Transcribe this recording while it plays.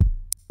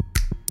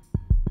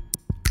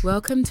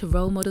Welcome to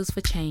Role Models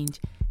for Change,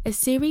 a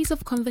series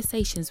of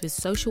conversations with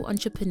social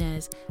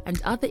entrepreneurs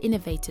and other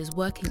innovators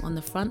working on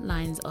the front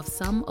lines of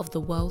some of the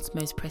world's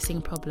most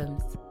pressing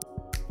problems.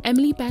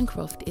 Emily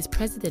Bancroft is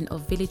president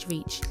of Village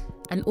Reach,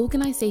 an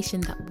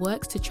organisation that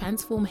works to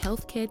transform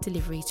healthcare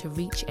delivery to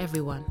reach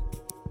everyone.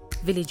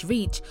 Village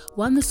Reach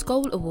won the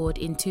Skoll Award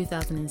in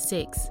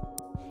 2006.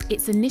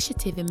 Its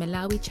initiative in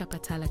Malawi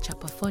Chapatala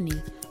Chapafoni,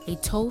 a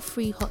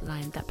toll-free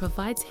hotline that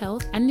provides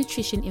health and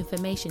nutrition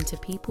information to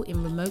people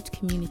in remote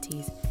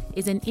communities,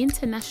 is an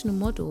international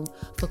model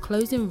for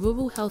closing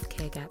rural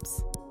healthcare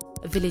gaps.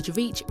 Village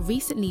Reach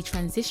recently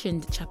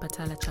transitioned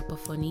Chapatala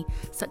Chapafoni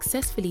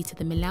successfully to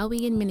the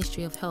Malawian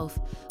Ministry of Health,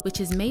 which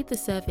has made the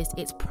service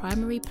its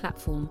primary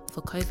platform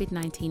for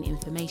COVID-19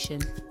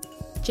 information.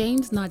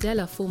 James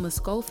Nardella, former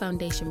Skoll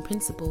Foundation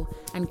principal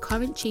and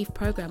current Chief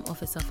Programme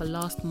Officer for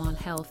Last Mile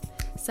Health,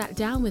 sat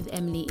down with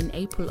Emily in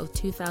April of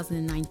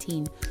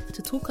 2019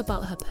 to talk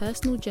about her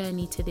personal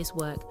journey to this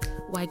work,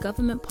 why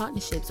government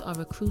partnerships are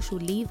a crucial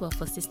lever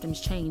for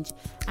systems change,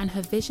 and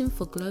her vision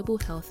for global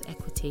health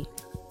equity.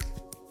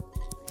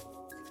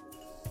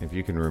 If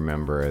you can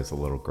remember as a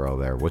little girl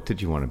there, what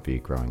did you want to be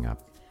growing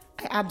up?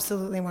 I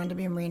absolutely wanted to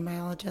be a marine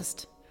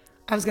biologist.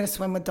 I was going to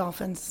swim with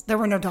dolphins. There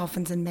were no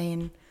dolphins in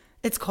Maine.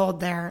 It's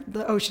cold there.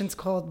 The ocean's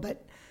cold,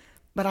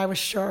 but I was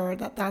sure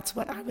that that's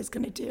what I was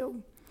going to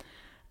do.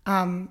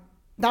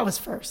 That was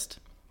first.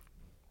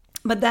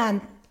 But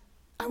then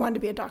I wanted to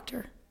be a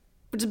doctor,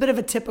 which is a bit of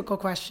a typical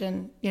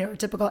question, a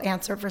typical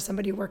answer for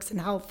somebody who works in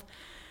health.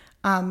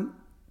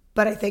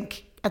 But I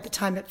think at the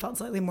time it felt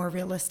slightly more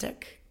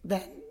realistic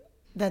than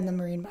the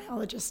marine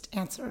biologist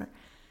answer.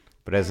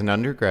 But as an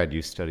undergrad,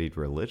 you studied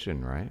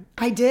religion, right?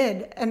 I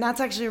did. And that's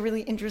actually a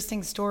really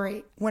interesting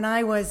story. When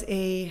I was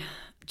a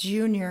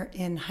junior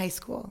in high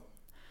school,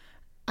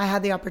 I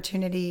had the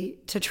opportunity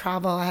to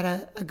travel. I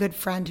had a good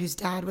friend whose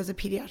dad was a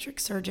pediatric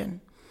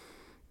surgeon.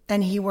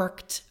 And he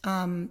worked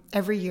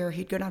every year.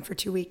 He'd go down for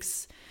 2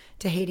 weeks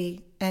to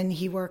Haiti. And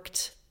he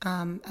worked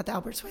at the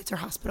Albert Schweitzer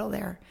Hospital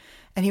there.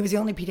 And he was the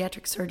only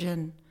pediatric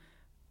surgeon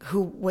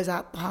who was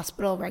at the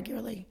hospital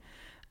regularly.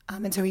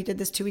 And so he did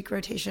this 2-week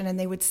rotation, and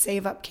they would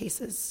save up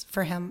cases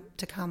for him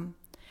to come.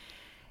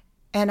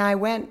 And I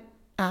went,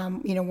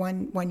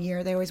 one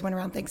year, they always went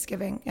around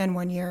Thanksgiving. And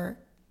one year,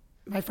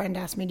 my friend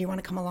asked me, do you want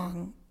to come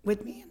along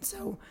with me? And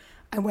so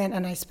I went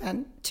and I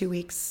spent 2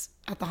 weeks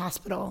at the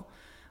hospital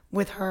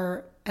with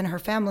her and her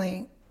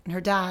family and her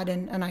dad.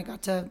 And I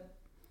got to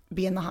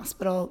be in the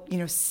hospital,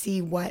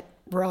 see what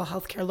rural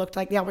healthcare looked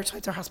like. The Albert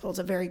Schweitzer Hospital is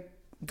a very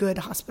good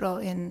hospital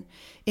in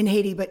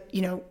Haiti, but,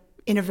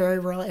 in a very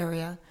rural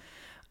area.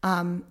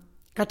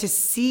 Got to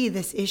see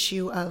this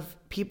issue of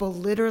people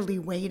literally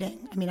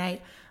waiting. I mean,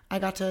 I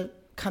got to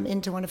come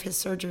into one of his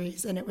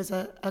surgeries, and it was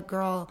a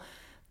girl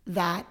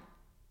that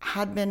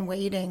had been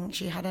waiting.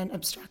 She had an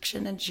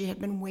obstruction, and she had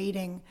been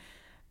waiting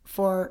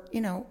for,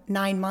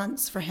 9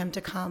 months for him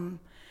to come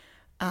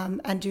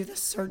and do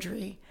this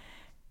surgery.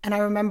 And I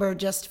remember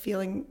just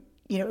feeling,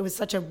 it was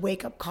such a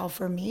wake-up call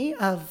for me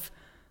of,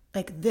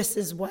 like, this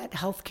is what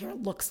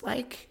healthcare looks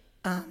like.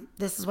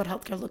 This is what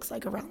healthcare looks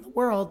like around the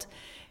world.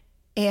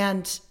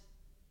 And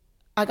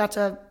I got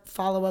to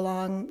follow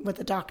along with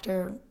the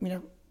doctor.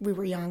 We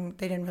were young.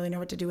 They didn't really know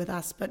what to do with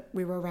us, but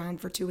we were around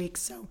for 2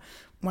 weeks. So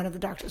one of the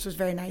doctors was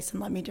very nice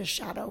and let me just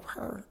shadow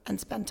her and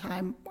spend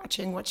time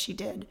watching what she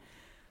did.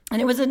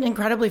 And it was an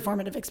incredibly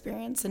formative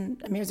experience.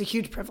 And it was a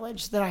huge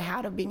privilege that I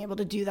had of being able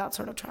to do that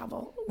sort of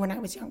travel when I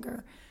was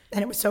younger.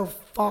 And it was so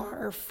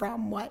far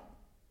from what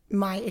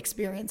my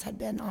experience had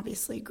been,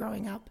 obviously,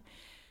 growing up.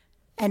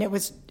 And it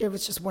was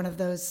just one of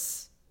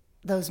those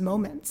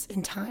moments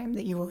in time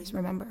that you always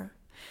remember.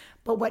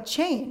 But what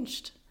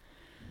changed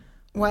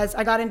was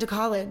I got into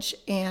college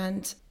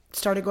and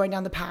started going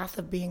down the path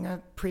of being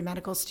a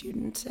pre-medical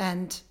student.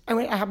 And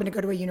I happened to go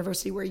to a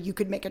university where you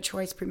could make a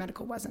choice.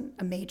 Pre-medical wasn't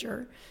a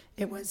major.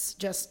 It was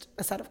just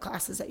a set of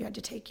classes that you had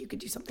to take. You could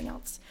do something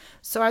else.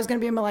 So I was going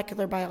to be a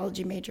molecular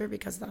biology major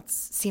because that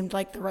seemed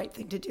like the right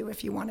thing to do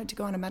if you wanted to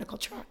go on a medical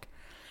track.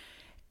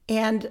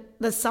 And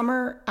the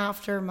summer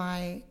after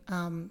my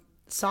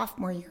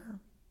sophomore year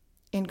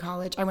in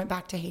college, I went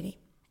back to Haiti.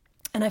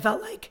 And I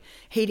felt like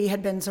Haiti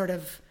had been sort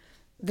of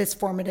this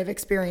formative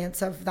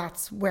experience of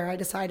that's where I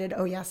decided,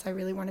 oh yes, I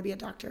really want to be a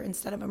doctor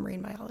instead of a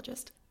marine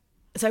biologist.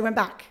 So I went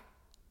back.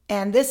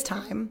 And this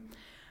time,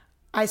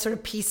 I sort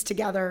of pieced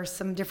together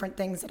some different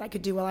things that I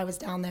could do while I was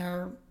down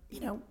there.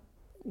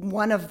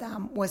 One of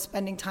them was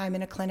spending time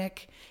in a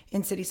clinic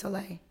in Cité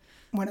Soleil,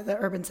 one of the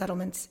urban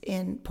settlements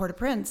in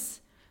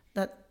Port-au-Prince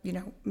that,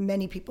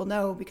 many people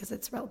know because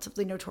it's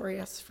relatively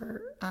notorious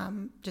for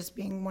just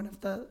being one of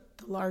the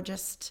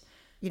largest,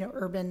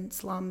 urban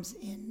slums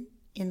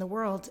in the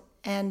world.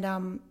 And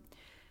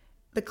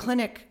the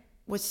clinic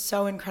was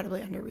so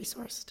incredibly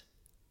under-resourced.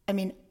 I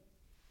mean,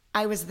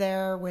 I was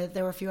there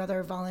were a few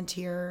other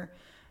volunteer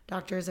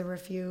doctors, there were a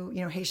few,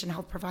 Haitian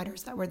health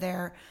providers that were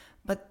there,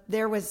 but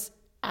there was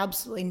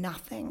absolutely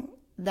nothing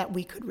that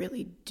we could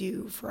really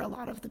do for a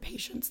lot of the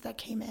patients that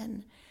came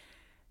in.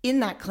 In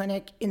that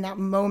clinic, in that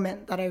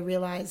moment that I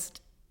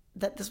realized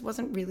that this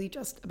wasn't really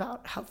just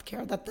about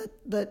healthcare,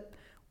 that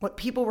what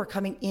people were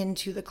coming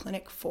into the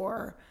clinic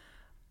for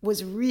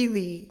was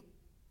really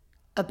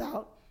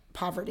about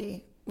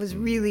poverty, was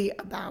really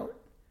about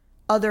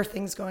other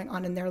things going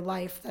on in their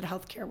life that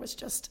healthcare was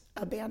just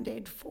a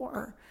Band-Aid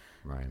for.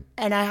 Right.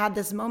 And I had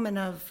this moment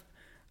of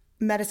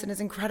medicine is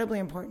incredibly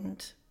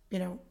important,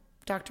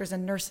 doctors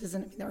and nurses,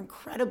 and they're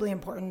incredibly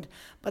important,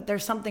 but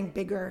there's something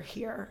bigger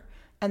here.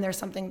 And there's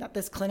something that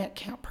this clinic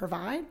can't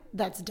provide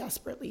that's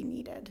desperately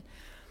needed.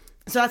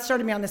 So that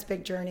started me on this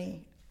big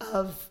journey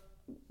of,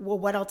 well,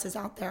 what else is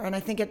out there? And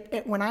I think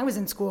when I was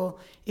in school,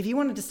 if you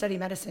wanted to study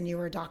medicine, you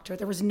were a doctor.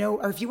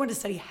 Or if you wanted to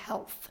study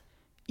health,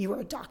 you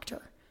were a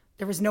doctor.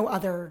 There was no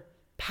other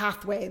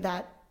pathway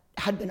that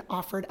had been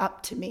offered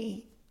up to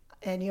me.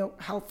 And,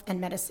 health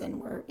and medicine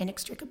were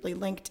inextricably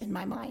linked in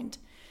my mind.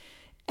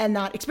 And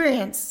that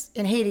experience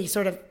in Haiti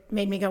sort of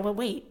made me go, well,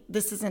 wait,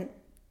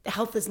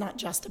 health is not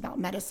just about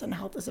medicine.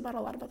 Health is about a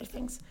lot of other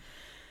things.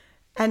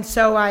 And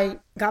so I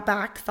got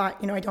back, thought,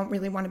 I don't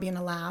really want to be in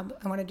a lab.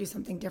 I want to do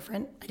something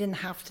different. I didn't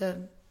have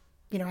to,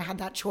 I had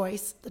that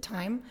choice at the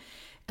time.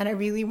 And I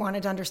really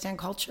wanted to understand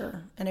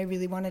culture. And I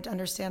really wanted to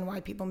understand why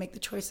people make the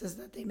choices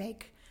that they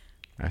make.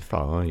 I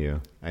follow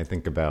you. I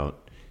think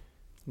about,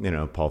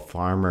 Paul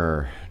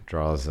Farmer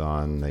draws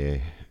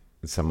on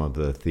some of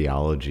the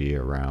theology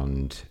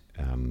around,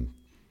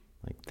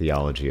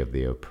 theology of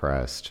the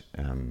oppressed.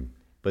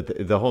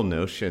 But the whole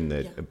notion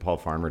that Paul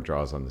Farmer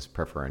draws on this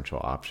preferential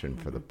option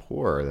for the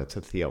poor, that's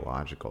a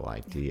theological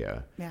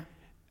idea. Yeah.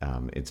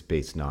 It's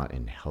based not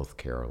in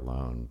healthcare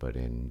alone, but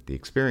in the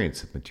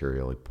experience of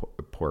materially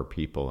poor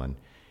people. And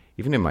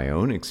even in my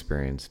own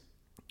experience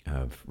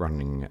of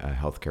running a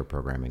healthcare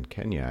program in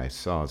Kenya, I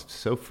saw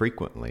so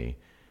frequently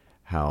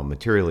how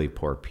materially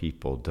poor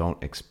people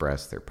don't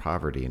express their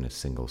poverty in a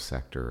single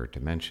sector or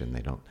dimension.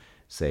 They don't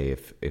say,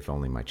 if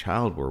only my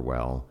child were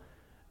well,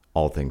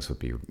 all things would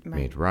be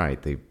made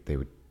right. They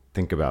would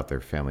think about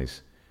their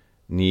family's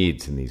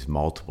needs in these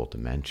multiple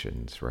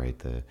dimensions, right?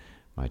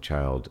 My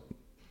child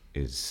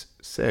is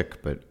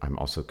sick, but I'm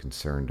also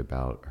concerned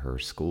about her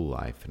school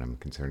life, and I'm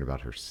concerned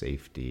about her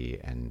safety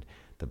and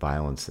the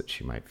violence that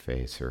she might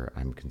face, or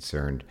I'm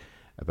concerned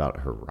about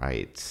her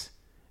rights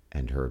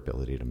and her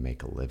ability to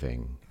make a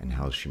living and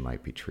how she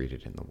might be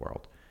treated in the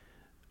world.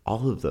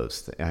 All of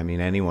those things. I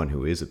mean, anyone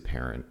who is a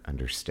parent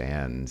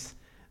understands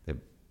that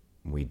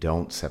we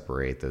don't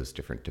separate those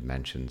different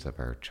dimensions of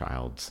our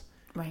child's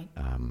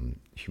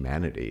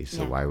humanity.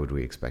 So why would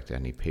we expect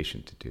any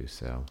patient to do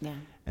so? Yeah.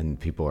 And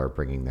people are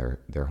bringing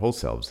their whole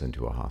selves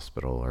into a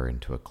hospital or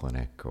into a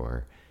clinic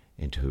or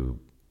into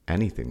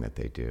anything that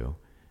they do.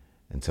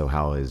 And so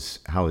how is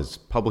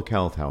public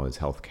health, how is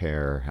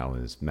healthcare, how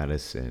is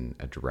medicine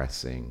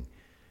addressing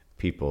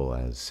people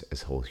as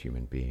whole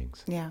human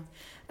beings? Yeah.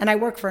 And I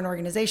work for an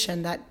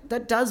organization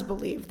that does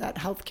believe that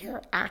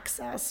healthcare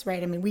access,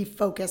 right? I mean, we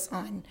focus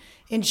on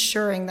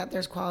ensuring that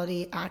there's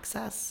quality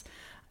access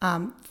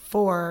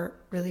for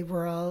really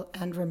rural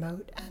and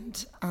remote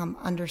and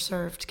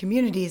underserved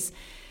communities.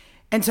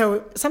 And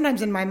so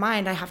sometimes in my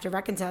mind, I have to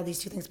reconcile these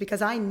two things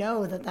because I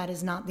know that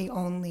is not the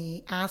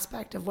only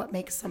aspect of what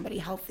makes somebody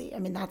healthy. I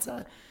mean,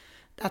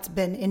 that's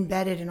been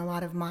embedded in a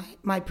lot of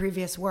my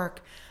previous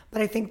work.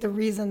 But I think the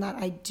reason that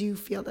I do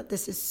feel that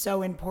this is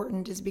so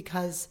important is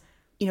because,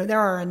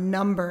 there are a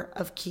number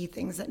of key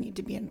things that need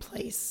to be in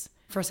place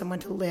for someone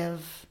to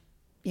live,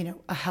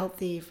 a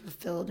healthy,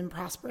 fulfilled, and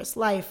prosperous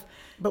life.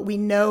 But we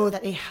know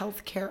that a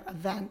healthcare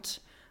event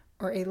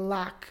or a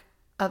lack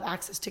of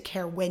access to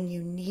care when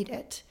you need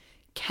it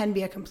can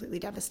be a completely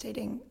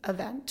devastating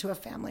event to a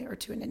family or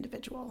to an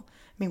individual.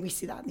 I mean, we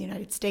see that in the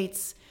United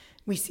States.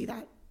 We see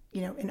that,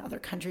 in other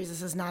countries.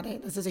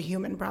 This is a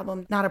human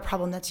problem, not a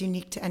problem that's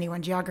unique to any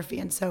one geography.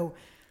 And so,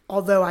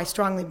 although I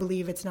strongly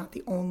believe it's not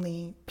the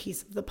only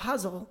piece of the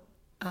puzzle,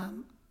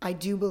 I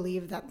do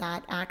believe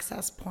that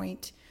access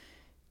point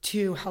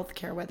to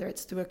healthcare, whether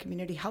it's through a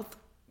community health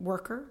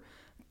worker,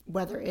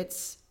 whether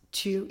it's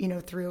through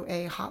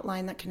a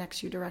hotline that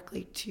connects you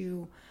directly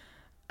to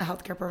a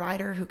healthcare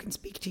provider who can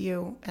speak to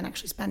you and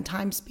actually spend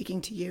time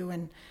speaking to you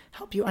and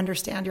help you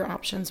understand your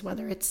options,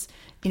 whether it's,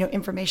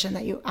 information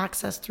that you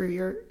access through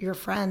your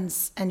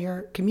friends and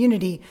your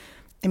community.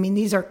 I mean,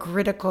 these are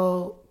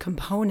critical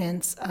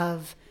components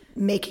of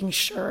making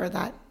sure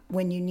that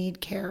when you need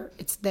care,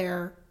 it's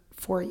there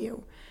for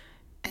you.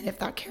 And if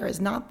that care is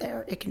not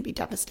there, it can be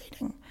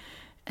devastating.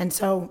 And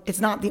so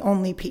it's not the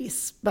only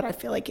piece, but I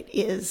feel like it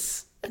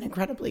is an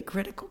incredibly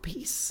critical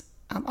piece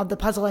of the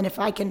puzzle. And if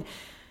I can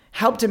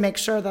help to make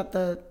sure that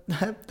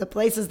the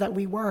places that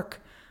we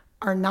work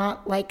are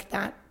not like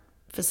that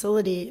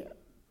facility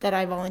that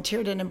I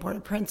volunteered in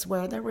Port-au-Prince,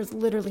 where there was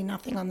literally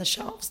nothing on the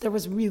shelves. There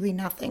was really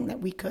nothing that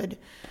we could,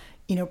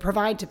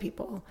 provide to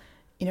people.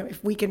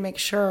 If we can make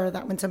sure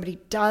that when somebody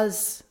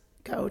does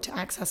go to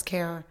access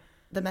care,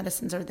 the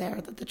medicines are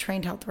there, that the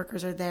trained health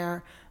workers are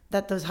there,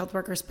 that those health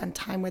workers spend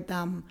time with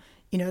them,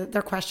 that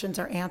their questions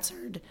are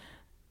answered,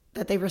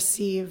 that they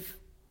receive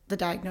the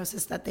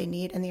diagnosis that they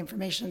need and the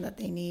information that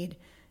they need,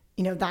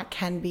 that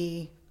can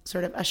be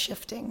sort of a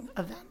shifting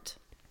event.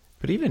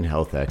 But even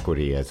health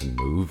equity as a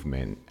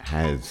movement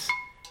has,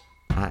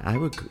 I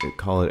would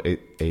call it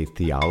a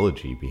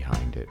theology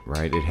behind it,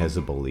 right? It has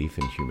a belief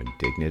in human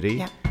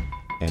dignity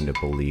and a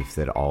belief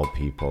that all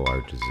people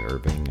are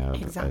deserving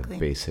of a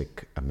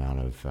basic amount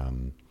of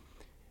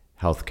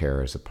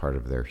healthcare as a part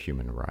of their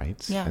human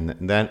rights. Yeah.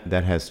 And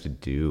that has to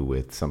do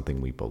with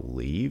something we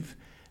believe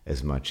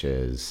as much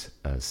as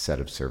a set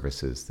of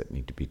services that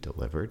need to be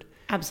delivered.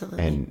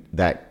 Absolutely. And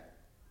that,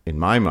 in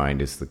my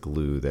mind, is the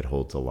glue that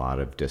holds a lot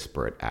of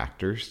disparate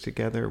actors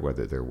together,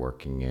 whether they're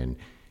working in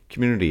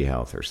community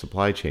health or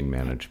supply chain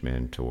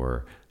management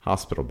or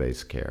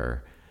hospital-based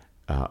care,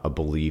 a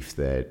belief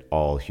that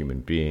all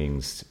human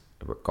beings,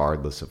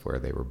 regardless of where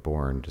they were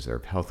born,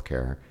 deserve health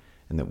care,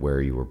 and that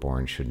where you were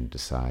born shouldn't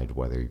decide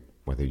whether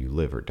you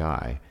live or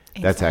die.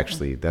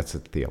 Exactly. That's a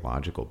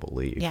theological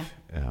belief,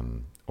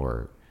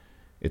 or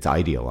it's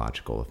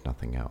ideological, if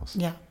nothing else.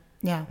 Yeah.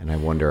 Yeah. And I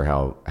wonder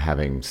how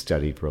having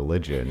studied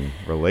religion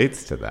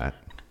relates to that.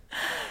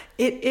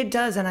 It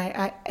does, and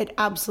it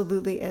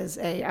absolutely is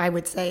I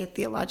would say,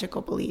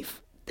 theological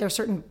belief. There are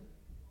certain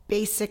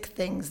basic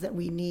things that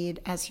we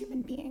need as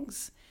human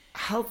beings.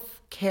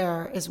 Health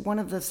care is one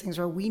of those things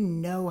where we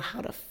know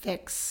how to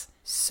fix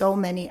so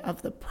many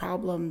of the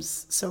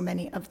problems, so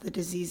many of the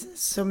diseases,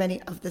 so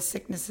many of the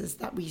sicknesses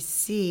that we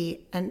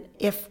see. And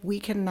if we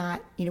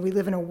cannot, we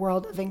live in a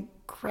world of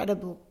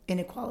incredible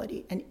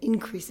inequality and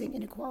increasing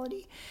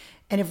inequality.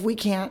 And if we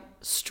can't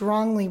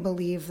strongly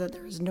believe that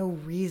there is no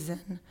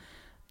reason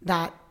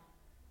that,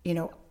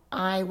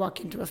 I walk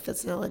into a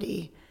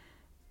facility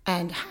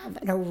and have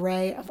an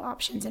array of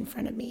options in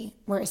front of me,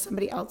 whereas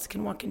somebody else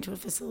can walk into a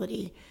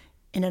facility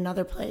in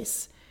another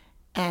place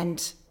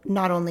and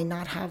not only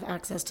not have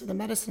access to the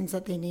medicines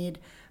that they need,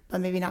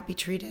 but maybe not be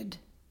treated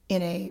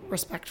in a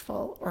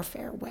respectful or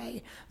fair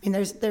way. I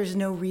mean, there's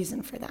no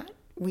reason for that.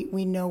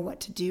 We know what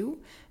to do,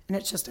 and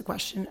it's just a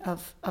question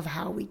of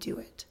how we do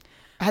it.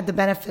 I had the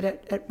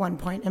benefit at one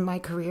point in my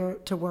career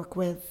to work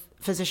with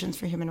Physicians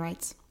for Human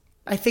Rights.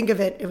 I think of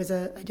it,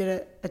 I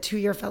did a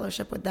 2-year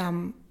fellowship with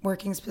them,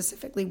 working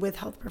specifically with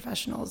health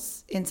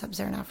professionals in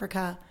sub-Saharan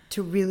Africa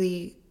to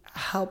really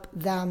help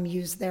them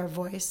use their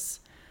voice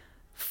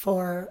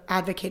for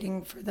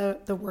advocating for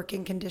the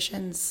working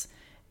conditions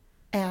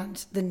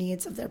and the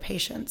needs of their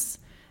patients.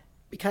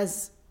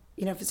 Because,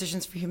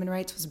 Physicians for Human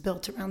Rights was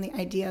built around the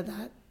idea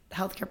that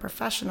healthcare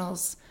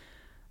professionals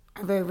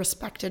are very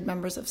respected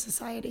members of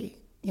society,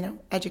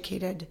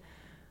 educated.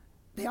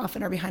 They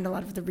often are behind a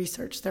lot of the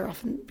research. They're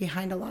often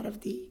behind a lot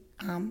of the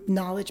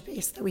knowledge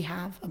base that we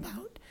have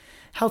about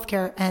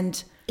healthcare.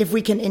 And if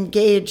we can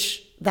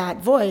engage that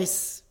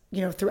voice,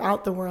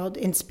 throughout the world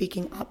in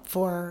speaking up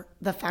for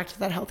the fact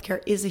that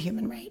healthcare is a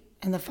human right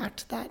and the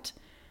fact that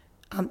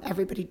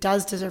everybody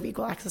does deserve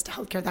equal access to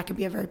healthcare, that could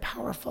be a very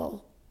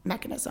powerful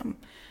mechanism.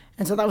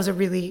 And so that was a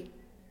really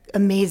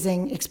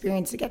amazing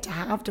experience to get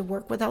to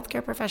work with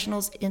healthcare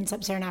professionals in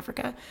sub-Saharan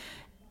Africa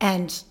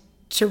and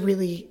to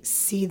really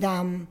see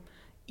them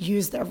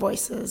use their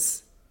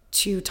voices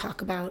to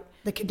talk about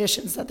the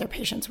conditions that their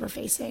patients were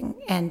facing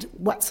and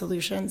what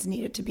solutions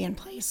needed to be in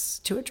place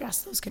to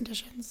address those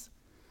conditions.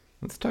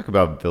 Let's talk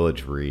about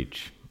Village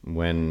Reach.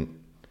 When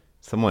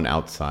someone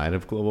outside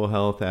of global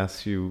health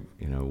asks you,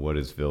 what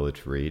is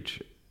Village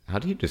Reach? How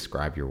do you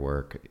describe your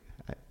work?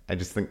 I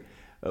just think,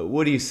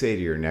 what do you say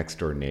to your next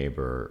door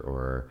neighbor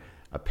or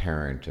a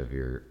parent of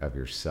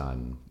your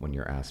son when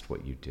you're asked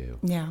what you do?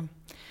 Yeah.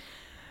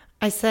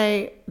 I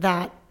say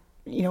that,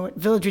 what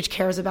Village Reach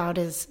cares about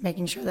is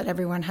making sure that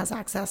everyone has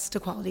access to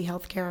quality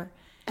health care.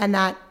 And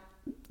that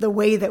the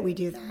way that we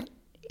do that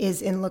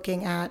is in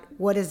looking at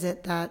what is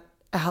it that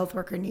a health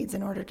worker needs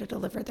in order to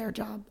deliver their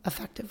job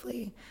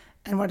effectively,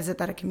 and what is it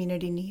that a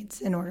community needs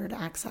in order to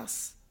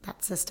access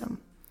that system.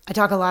 I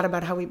talk a lot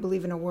about how we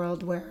believe in a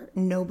world where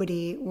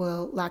nobody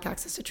will lack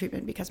access to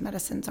treatment because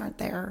medicines aren't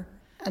there,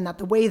 and that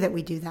the way that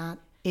we do that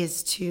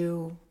is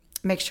to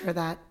make sure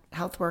that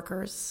health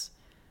workers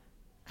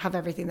have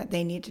everything that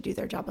they need to do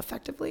their job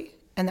effectively,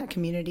 and that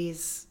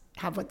communities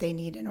have what they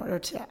need in order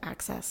to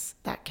access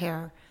that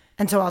care.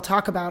 And so I'll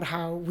talk about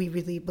how we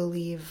really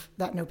believe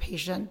that no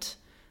community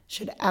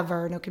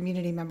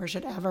member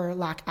should ever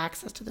lack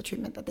access to the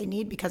treatment that they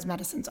need because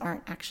medicines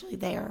aren't actually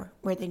there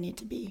where they need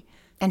to be.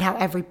 And how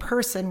every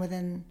person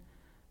within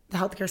the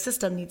healthcare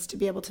system needs to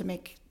be able to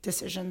make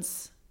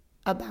decisions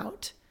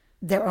about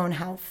their own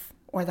health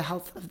or the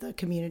health of the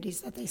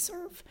communities that they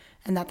serve,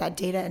 and that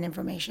data and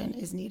information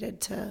is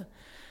needed to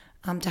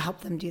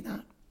help them do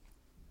that.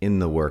 In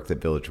the work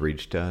that Village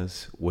Reach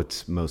does,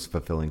 what's most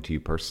fulfilling to you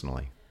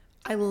personally?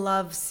 I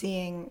love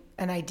seeing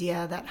an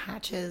idea that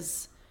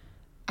hatches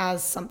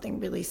as something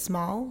really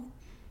small,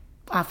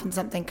 often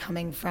something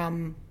coming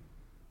from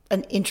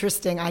an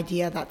interesting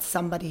idea that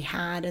somebody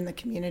had in the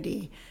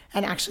community,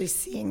 and actually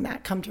seeing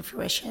that come to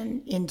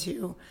fruition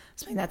into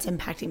something that's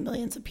impacting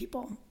millions of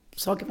people.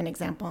 So I'll give an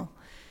example.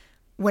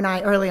 When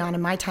early on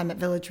in my time at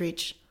Village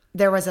Reach,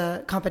 there was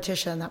a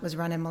competition that was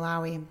run in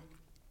Malawi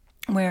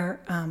where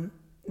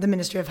the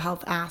Ministry of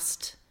Health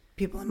asked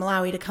people in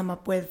Malawi to come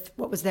up with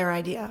what was their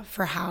idea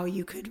for how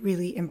you could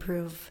really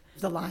improve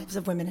the lives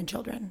of women and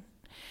children.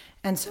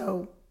 And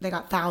so they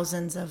got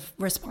thousands of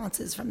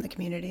responses from the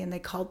community, and they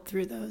culled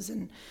through those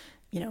and,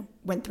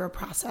 went through a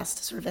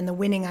process to and the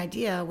winning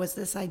idea was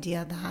this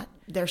idea that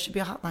there should be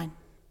a hotline.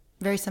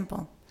 Very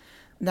simple.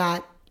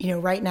 That,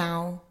 right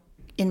now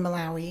in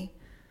Malawi,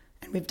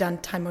 and we've done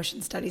time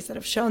motion studies that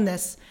have shown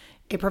this,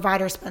 a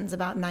provider spends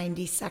about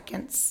 90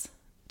 seconds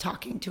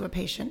talking to a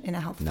patient in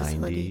a health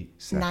facility.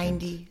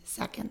 90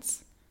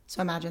 seconds. So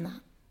imagine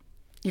that.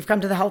 You've come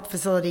to the health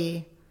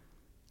facility,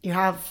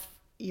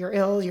 you're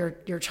ill,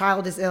 your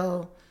child is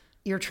ill,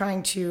 you're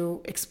trying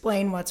to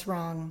explain what's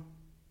wrong,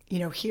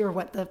 hear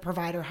what the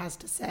provider has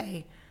to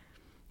say,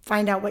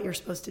 find out what you're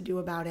supposed to do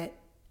about it,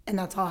 and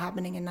that's all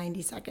happening in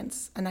 90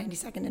 seconds, a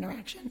 90-second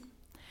interaction.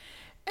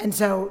 And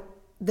so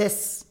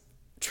this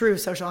true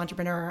social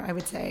entrepreneur, I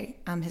would say,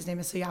 his name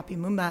is Soyapi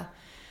Mumba,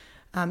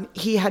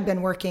 he had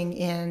been working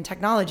in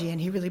technology,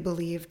 and he really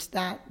believed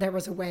that there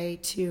was a way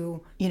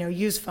to,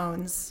 use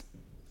phones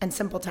and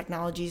simple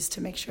technologies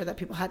to make sure that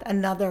people had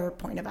another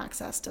point of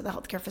access to the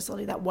healthcare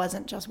facility that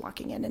wasn't just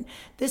walking in. And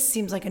this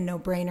seems like a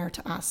no-brainer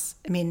to us.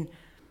 I mean,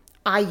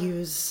 I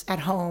use at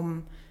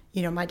home,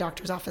 my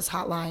doctor's office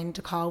hotline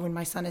to call when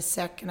my son is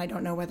sick and I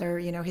don't know whether,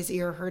 his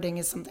ear hurting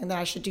is something that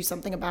I should do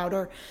something about,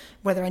 or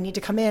whether I need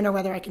to come in, or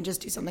whether I can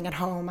just do something at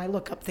home. I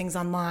look up things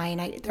online.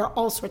 There are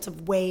all sorts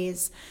of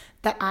ways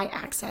that I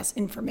access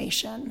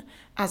information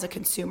as a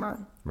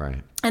consumer.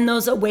 Right. And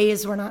those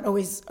ways were not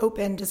always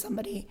open to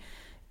somebody,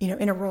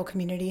 in a rural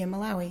community in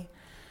Malawi.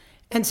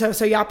 And so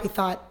Soyapi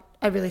thought,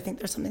 I really think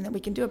there's something that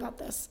we can do about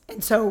this.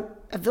 And so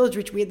at Village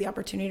Reach, we had the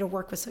opportunity to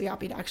work with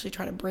Soyapi to actually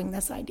try to bring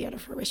this idea to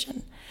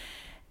fruition.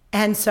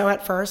 And so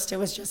at first it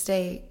was just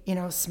a,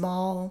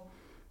 small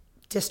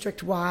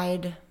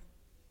district-wide,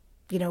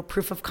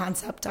 proof of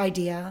concept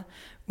idea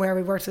where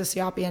we worked with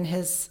Soyapi and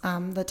his,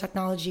 the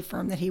technology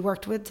firm that he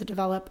worked with to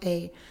develop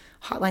a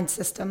hotline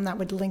system that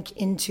would link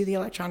into the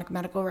electronic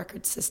medical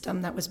record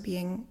system that was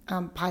being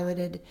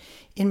piloted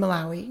in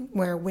Malawi,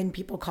 where when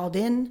people called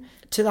in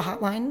to the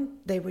hotline,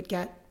 they would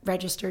get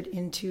registered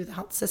into the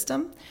health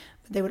system,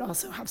 but they would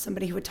also have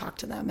somebody who would talk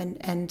to them.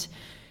 And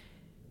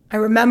I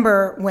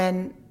remember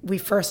when we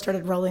first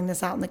started rolling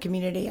this out in the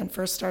community and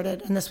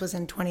this was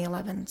in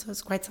 2011, so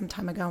it's quite some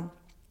time ago,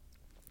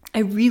 I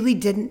really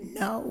didn't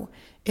know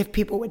if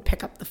people would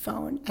pick up the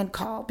phone and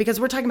call, because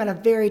we're talking about a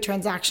very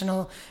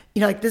transactional,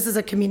 this is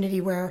a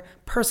community where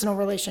personal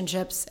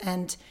relationships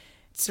and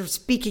sort of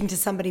speaking to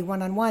somebody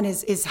one-on-one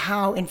is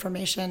how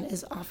information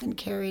is often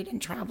carried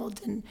and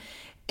traveled.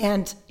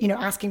 And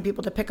asking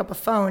people to pick up a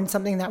phone,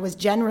 something that was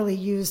generally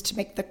used to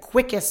make the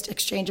quickest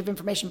exchange of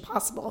information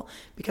possible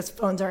because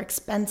phones are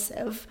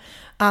expensive,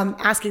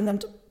 asking them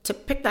to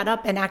pick that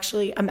up and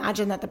actually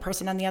imagine that the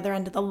person on the other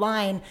end of the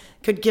line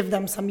could give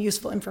them some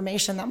useful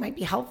information that might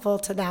be helpful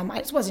to them. I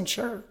just wasn't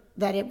sure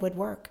that it would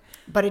work,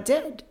 but it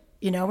did,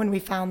 and we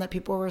found that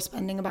people were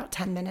spending about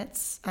 10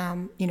 minutes,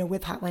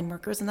 with hotline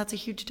workers, and that's a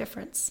huge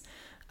difference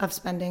of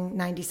spending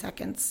 90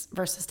 seconds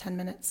versus 10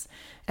 minutes.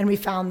 And we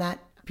found that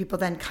people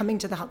then coming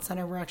to the health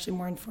center were actually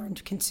more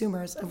informed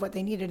consumers of what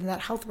they needed, and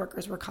that health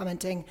workers were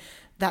commenting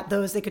that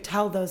they could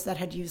tell those that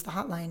had used the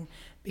hotline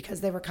because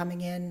they were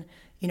coming in,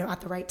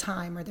 at the right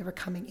time, or they were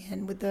coming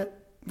in with the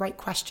right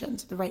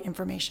questions, the right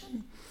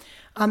information.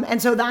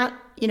 And so that,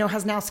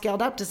 has now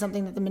scaled up to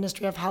something that the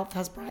Ministry of Health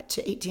has brought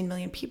to 18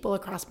 million people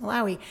across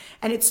Malawi.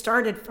 And it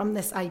started from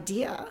this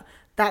idea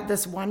that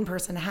this one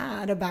person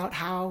had about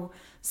how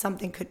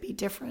something could be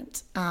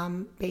different,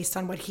 based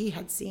on what he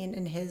had seen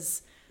in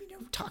his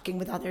talking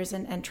with others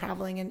and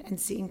traveling and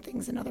seeing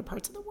things in other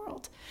parts of the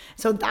world.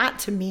 So that,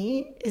 to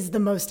me, is the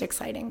most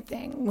exciting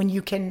thing, when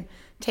you can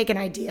take an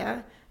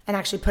idea and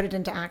actually put it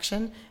into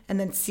action and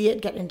then see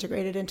it get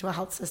integrated into a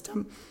health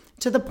system,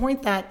 to the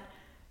point that,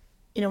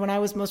 when I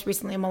was most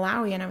recently in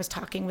Malawi and I was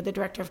talking with the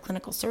director of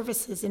clinical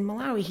services in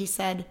Malawi, he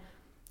said,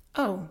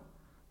 oh,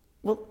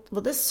 well,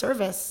 this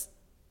service,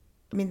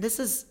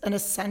 this is an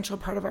essential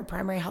part of our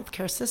primary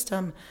healthcare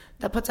system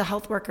that puts a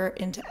health worker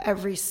into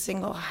every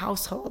single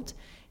household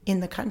in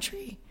the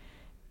country.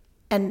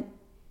 And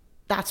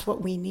that's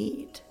what we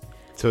need.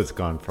 So it's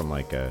gone from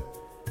like a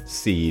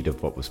seed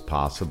of what was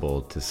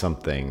possible to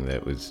something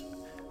that was,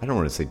 I don't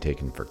want to say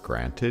taken for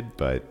granted,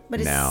 but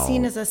now it's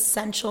seen as an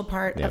essential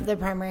part of the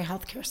primary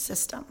healthcare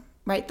system,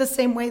 right? The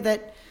same way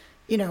that,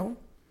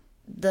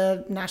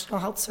 the National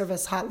Health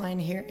Service hotline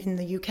here in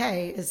the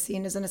UK is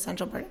seen as an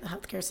essential part of the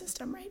healthcare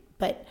system, right?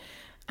 But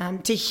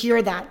to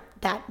hear that,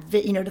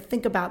 to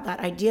think about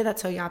that idea that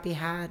Soyapi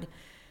had,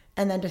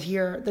 and then to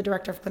hear the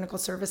director of clinical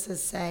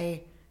services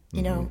say,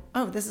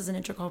 oh, this is an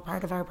integral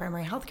part of our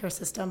primary healthcare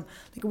system.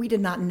 Like, we did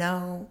not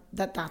know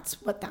that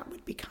that's what that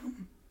would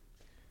become.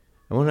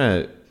 I want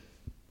to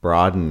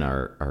broaden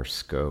our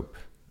scope.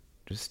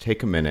 Just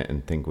take a minute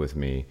and think with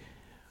me,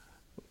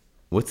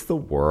 what's the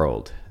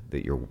world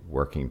that you're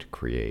working to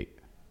create?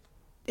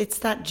 It's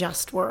that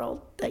just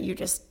world that you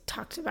just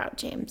talked about,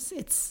 James.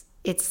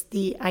 It's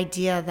the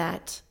idea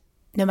that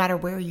no matter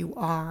where you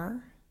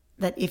are,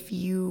 that if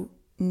you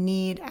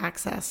need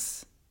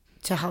access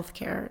to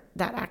healthcare,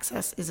 that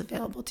access is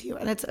available to you,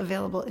 and it's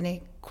available in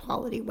a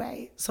quality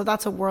way. So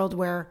that's a world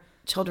where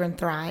children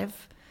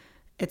thrive.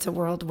 It's a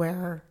world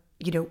where,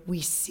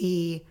 we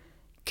see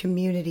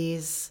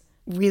communities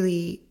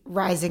really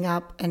rising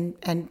up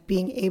and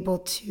being able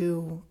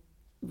to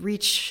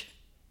reach,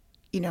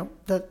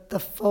 the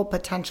full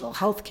potential.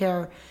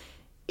 Healthcare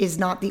is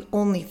not the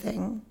only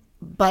thing,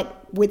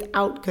 but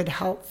without good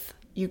health,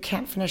 you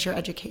can't finish your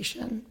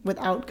education.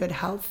 Without good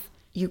health,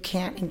 you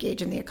can't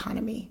engage in the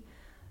economy.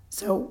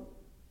 So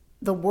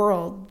the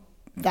world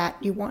that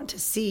you want to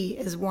see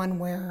is one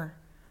where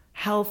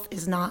health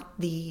is not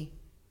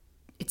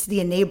it's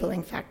the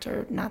enabling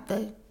factor, not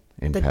the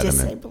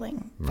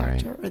disabling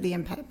factor, right, or the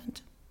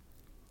impediment.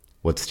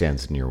 What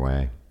stands in your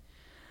way?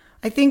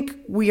 I think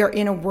we are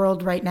in a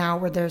world right now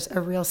where there's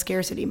a real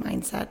scarcity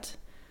mindset,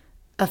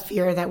 a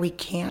fear that we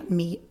can't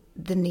meet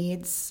the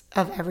needs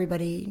of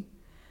everybody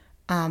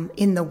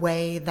in the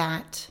way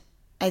that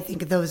I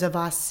think those of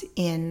us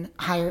in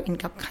higher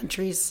income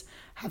countries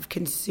have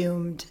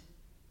consumed.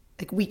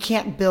 Like, we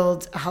can't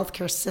build a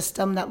healthcare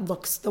system that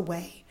looks the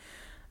way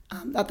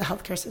that the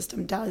healthcare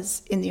system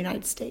does in the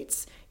United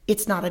States.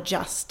 It's not a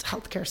just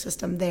healthcare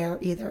system there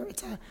either.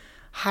 It's a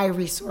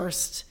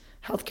high-resourced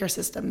healthcare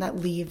system that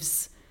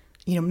leaves,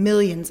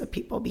 millions of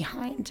people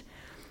behind.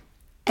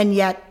 And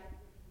yet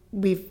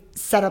we've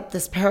set up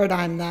this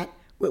paradigm that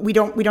we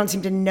don't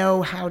seem to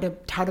know how to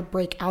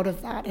break out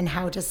of that, and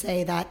how to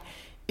say that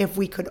if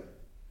we could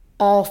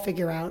all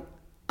figure out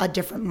a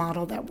different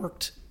model that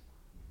worked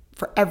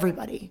for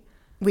everybody,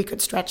 we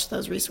could stretch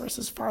those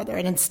resources farther.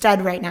 And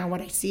instead, right now,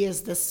 what I see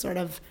is this sort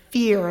of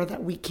fear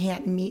that we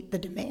can't meet the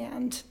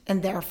demand,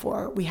 and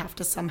therefore we have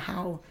to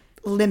somehow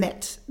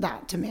limit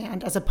that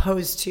demand, as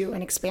opposed to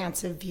an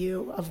expansive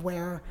view of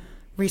where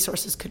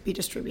resources could be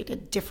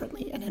distributed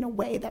differently and in a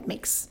way that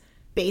makes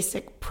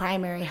basic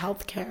primary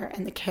health care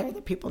and the care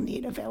that people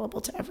need available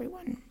to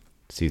everyone.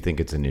 So you think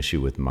it's an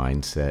issue with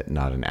mindset,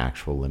 not an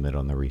actual limit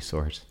on the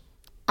resource?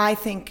 I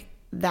think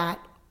that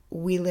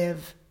we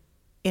live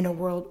in a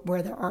world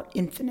where there are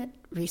infinite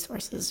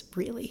resources,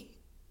 really,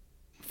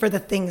 for the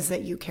things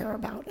that you care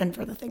about and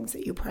for the things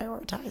that you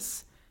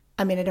prioritize.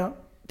 I mean,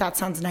 that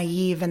sounds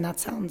naive and that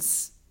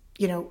sounds,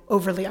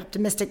 overly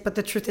optimistic, but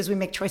the truth is we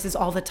make choices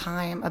all the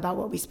time about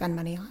what we spend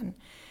money on.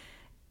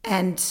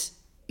 And,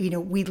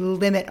 we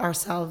limit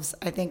ourselves,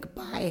 I think,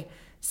 by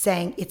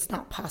saying it's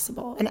not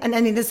possible. And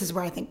I mean, this is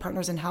where I think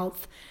Partners in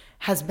Health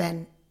has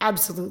been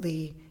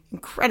absolutely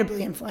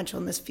incredibly influential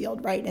in this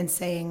field, right? And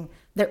saying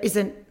there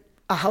isn't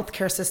a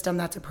healthcare system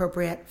that's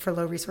appropriate for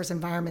low resource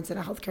environments and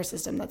a healthcare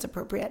system that's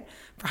appropriate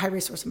for high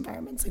resource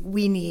environments. Like,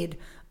 we need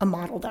a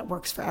model that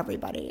works for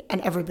everybody,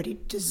 and everybody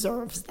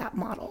deserves that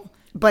model.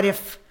 But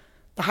if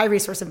the high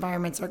resource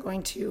environments are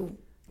going to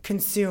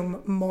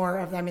consume more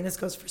of them, I mean, this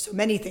goes for so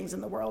many things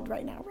in the world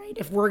right now, right?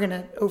 If we're going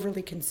to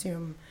overly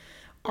consume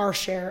our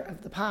share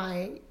of the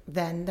pie,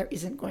 then there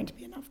isn't going to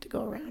be enough to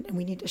go around, and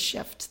we need to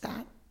shift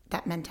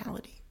that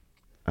mentality.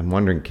 I'm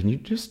wondering, can you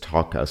just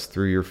talk us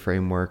through your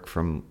framework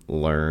from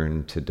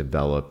learn to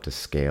develop to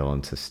scale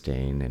and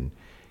sustain, and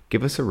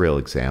give us a real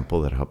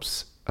example that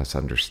helps us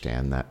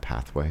understand that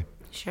pathway?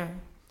 Sure.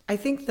 I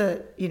think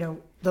the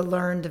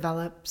learn,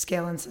 develop,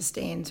 scale, and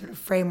sustain sort of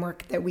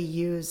framework that we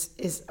use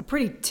is a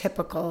pretty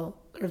typical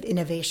sort of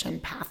innovation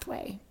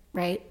pathway,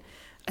 right?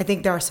 I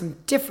think there are some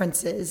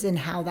differences in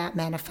how that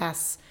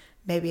manifests,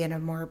 maybe in a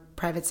more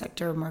private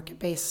sector,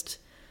 market-based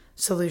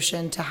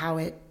solution, to how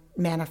it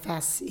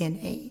manifests in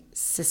a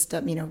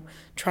system,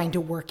 trying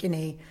to work in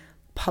a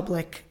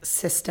public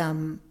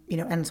system,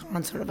 and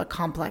on sort of a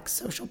complex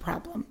social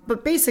problem.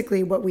 But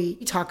basically what we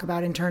talk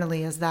about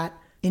internally is that,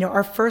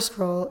 our first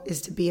role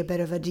is to be a bit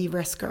of a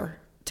de-risker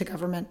to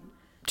government,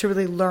 to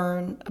really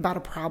learn about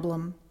a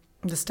problem,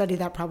 to study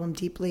that problem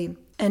deeply,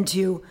 and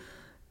to,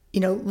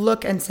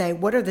 look and say,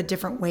 what are the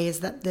different ways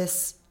that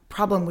this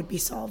problem would be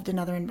solved in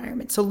other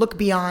environments? So look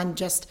beyond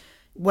just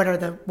what are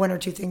the one or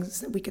two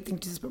things that we could think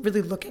to this, but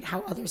really look at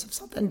how others have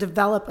solved it and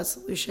develop a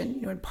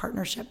solution, in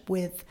partnership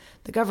with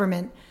the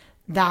government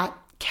that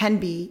can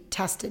be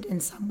tested in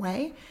some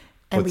way.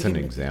 And what's an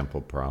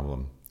example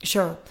problem?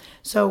 Sure.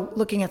 So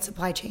looking at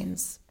supply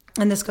chains,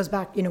 and this goes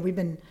back, we've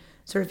been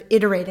sort of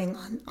iterating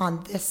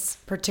on this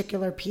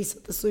particular piece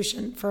of the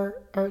solution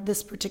or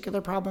this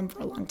particular problem for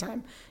a long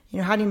time.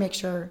 How do you make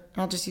sure,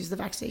 and I'll just use the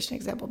vaccination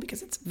example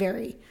because it's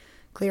very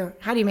clear,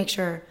 how do you make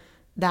sure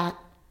that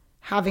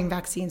having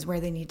vaccines where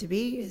they need to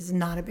be is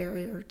not a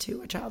barrier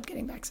to a child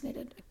getting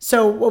vaccinated?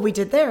 So what we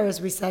did there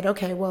is we said,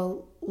 okay,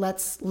 well,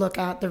 let's look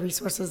at the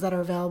resources that are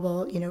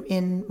available,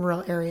 in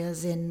rural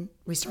areas.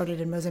 We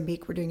started in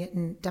Mozambique, we're doing it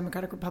in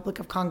Democratic Republic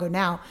of Congo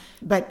now.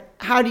 But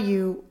how do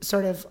you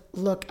sort of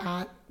look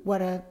at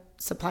what a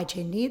supply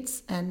chain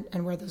needs and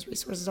where those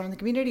resources are in the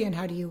community, and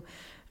how do you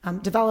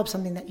develop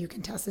something that you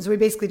can test? And so we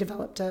basically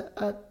developed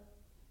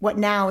what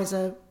now is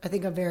I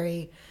think a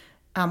very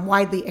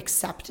widely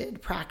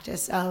accepted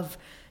practice of,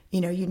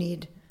 you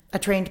need a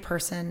trained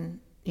person,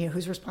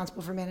 who's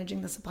responsible for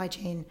managing the supply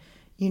chain.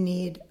 You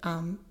need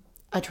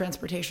a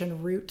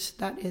transportation route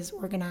that is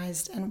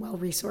organized and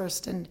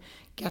well-resourced and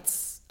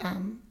gets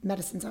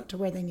medicines out to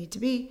where they need to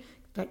be,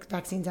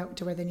 vaccines out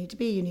to where they need to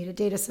be. You need a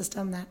data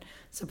system that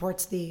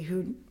supports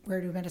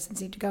where do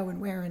medicines need to go and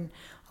where and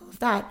all of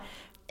that.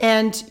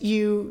 And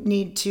you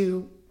need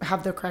to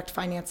have the correct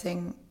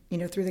financing,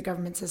 through the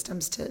government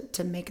systems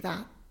to make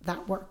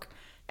that work.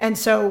 And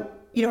so,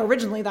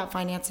 originally that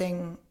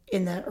financing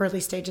in the early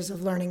stages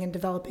of learning and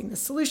developing the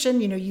solution,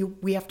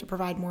 we have to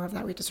provide more of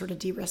that. We have to sort of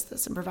de-risk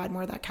this and provide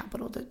more of that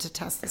capital to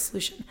test the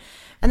solution.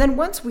 And then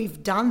once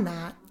we've done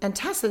that and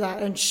tested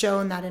that and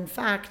shown that, in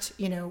fact,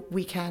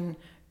 we can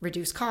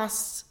reduce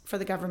costs for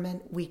the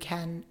government, we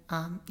can,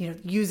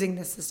 using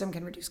this system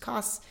can reduce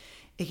costs,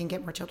 it can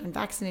get more children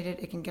vaccinated,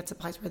 it can get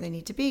supplies where they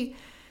need to be,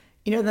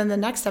 then the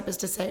next step is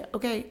to say,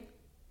 okay,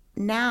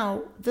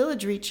 now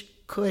Village Reach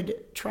could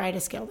try to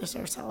scale this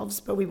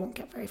ourselves, but we won't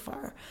get very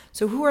far.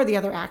 So who are the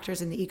other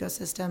actors in the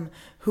ecosystem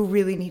who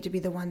really need to be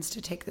the ones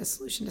to take this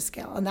solution to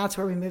scale? And that's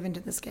where we move into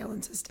the scale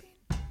and sustain.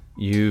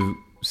 You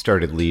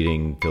started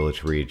leading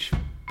Village Reach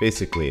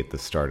basically at the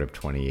start of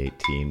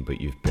 2018, but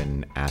you've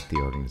been at the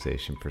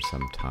organization for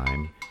some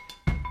time.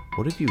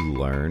 What have you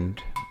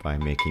learned by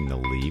making the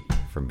leap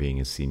from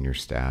being a senior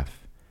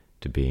staff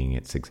to being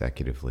its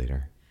executive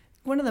leader?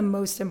 One of the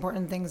most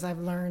important things I've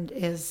learned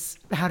is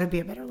how to be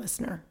a better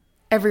listener.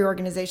 Every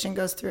organization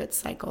goes through its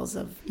cycles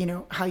of,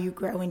 how you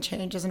grow and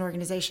change as an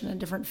organization in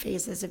different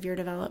phases of your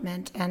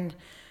development. And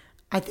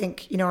I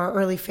think, our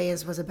early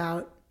phase was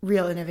about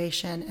real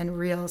innovation and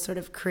real sort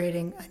of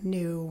creating a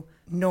new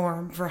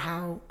norm for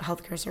how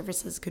healthcare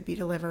services could be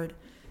delivered.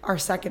 Our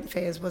second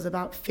phase was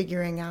about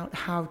figuring out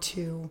how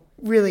to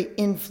really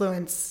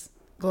influence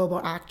global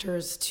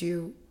actors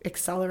to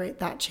accelerate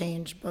that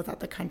change, both at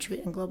the country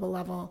and global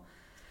level.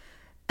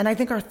 And I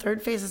think our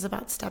third phase is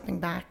about stepping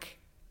back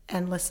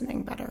and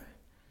listening better.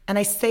 And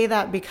I say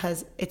that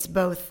because it's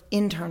both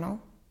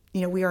internal.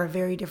 We are a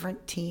very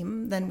different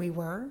team than we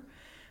were.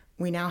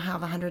 We now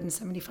have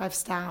 175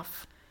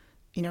 staff,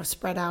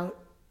 spread out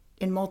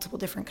in multiple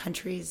different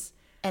countries.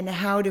 And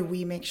how do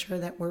we make sure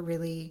that we're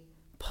really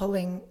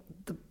pulling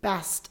the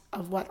best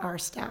of what our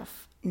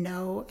staff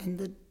know and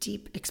the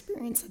deep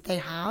experience that they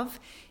have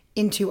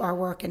into our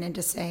work and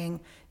into saying,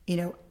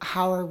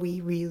 how are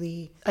we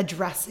really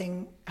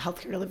addressing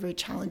healthcare delivery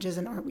challenges,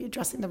 and are we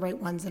addressing the right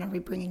ones, and are we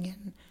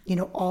bringing in,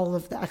 all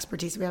of the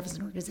expertise we have as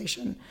an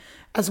organization,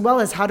 as well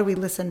as how do we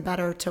listen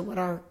better to what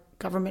our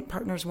government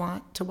partners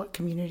want, to what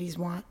communities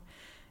want,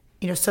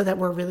 so that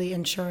we're really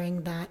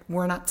ensuring that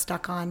we're not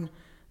stuck on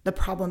the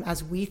problem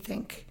as we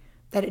think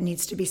that it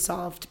needs to be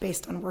solved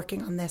based on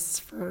working on this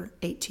for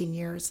 18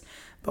 years,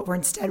 but we're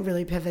instead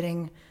really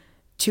pivoting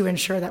to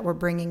ensure that we're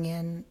bringing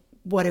in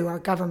what do our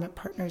government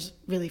partners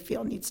really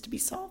feel needs to be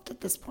solved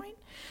at this point.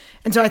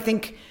 And so I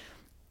think,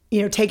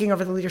 taking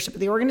over the leadership of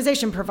the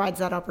organization provides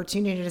that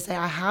opportunity to say,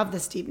 I have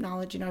this deep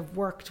knowledge, I've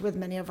worked with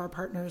many of our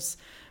partners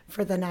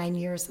for the 9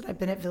 years that I've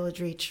been at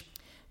Village Reach.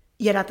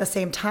 Yet at the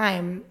same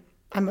time,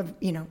 I'm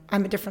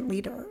a different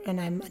leader,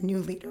 and I'm a new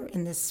leader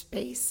in this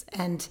space.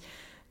 And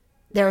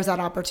there is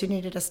that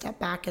opportunity to step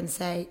back and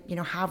say,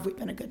 have we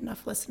been a good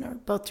enough listener,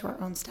 both to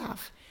our own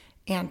staff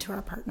and to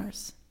our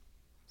partners?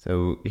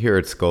 So here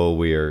at Skoll,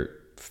 we are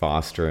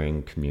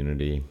fostering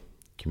community.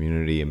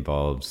 Community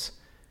involves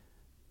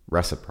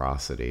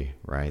reciprocity,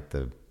 right?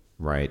 The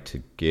right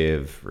to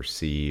give,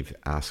 receive,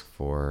 ask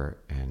for,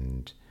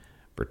 and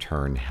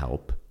return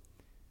help.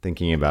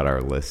 Thinking about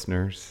our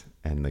listeners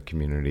and the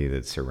community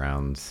that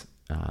surrounds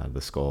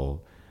the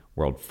Skoll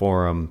World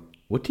Forum,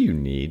 what do you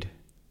need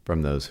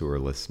from those who are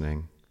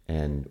listening?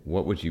 And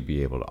what would you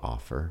be able to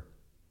offer?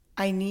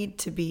 I need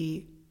to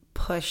be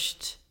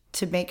pushed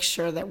to make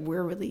sure that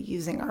we're really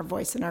using our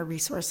voice and our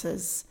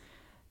resources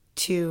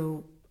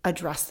to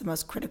address the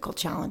most critical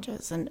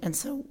challenges. And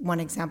so one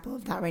example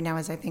of that right now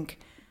is I think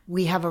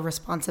we have a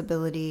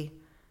responsibility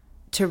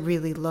to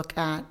really look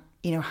at,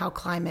 how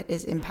climate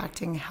is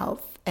impacting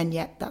health. And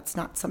yet that's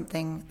not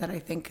something that I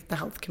think the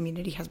health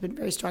community has been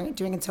very strong at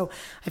doing. And so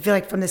I feel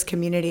like from this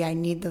community, I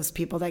need those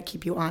people that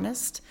keep you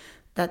honest,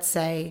 that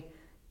say,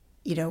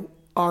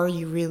 are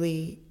you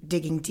really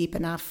digging deep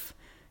enough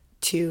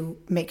to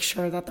make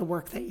sure that the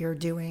work that you're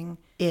doing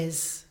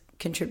is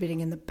contributing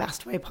in the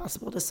best way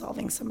possible to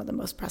solving some of the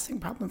most pressing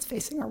problems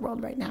facing our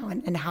world right now,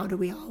 and how do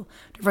we all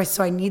diversify?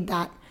 So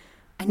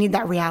I need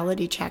that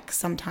reality check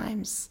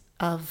sometimes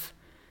of,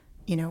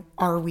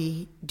 are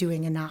we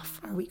doing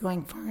enough? Are we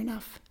going far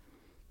enough?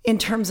 In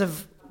terms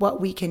of what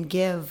we can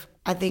give,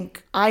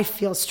 I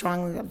feel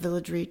strongly that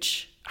Village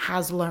Reach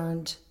has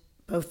learned,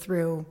 both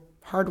through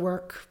hard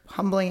work,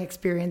 humbling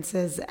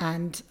experiences,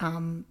 and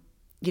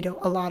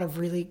a lot of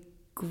really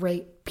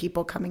great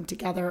people coming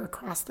together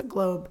across the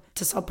globe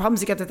to solve problems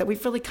together, that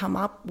we've really come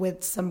up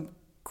with some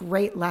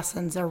great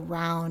lessons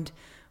around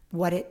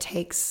what it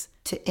takes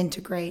to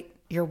integrate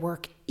your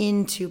work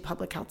into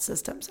public health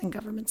systems and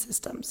government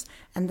systems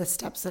and the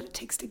steps that it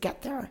takes to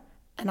get there.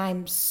 And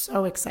I'm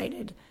so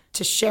excited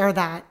to share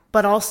that,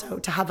 but also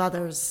to have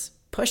others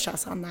push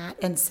us on that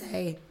and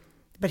say,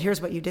 but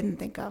here's what you didn't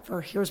think of,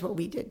 or here's what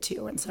we did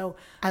too. And so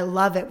I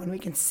love it when we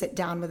can sit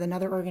down with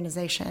another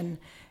organization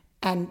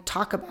and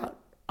talk about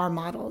our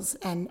models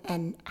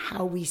and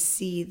how we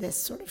see this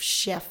sort of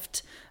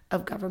shift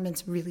of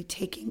governments really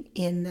taking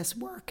in this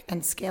work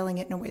and scaling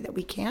it in a way that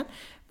we can't,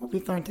 what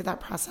we've learned through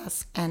that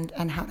process, and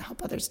how to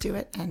help others do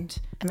it. And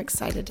I'm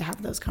excited to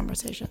have those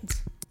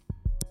conversations.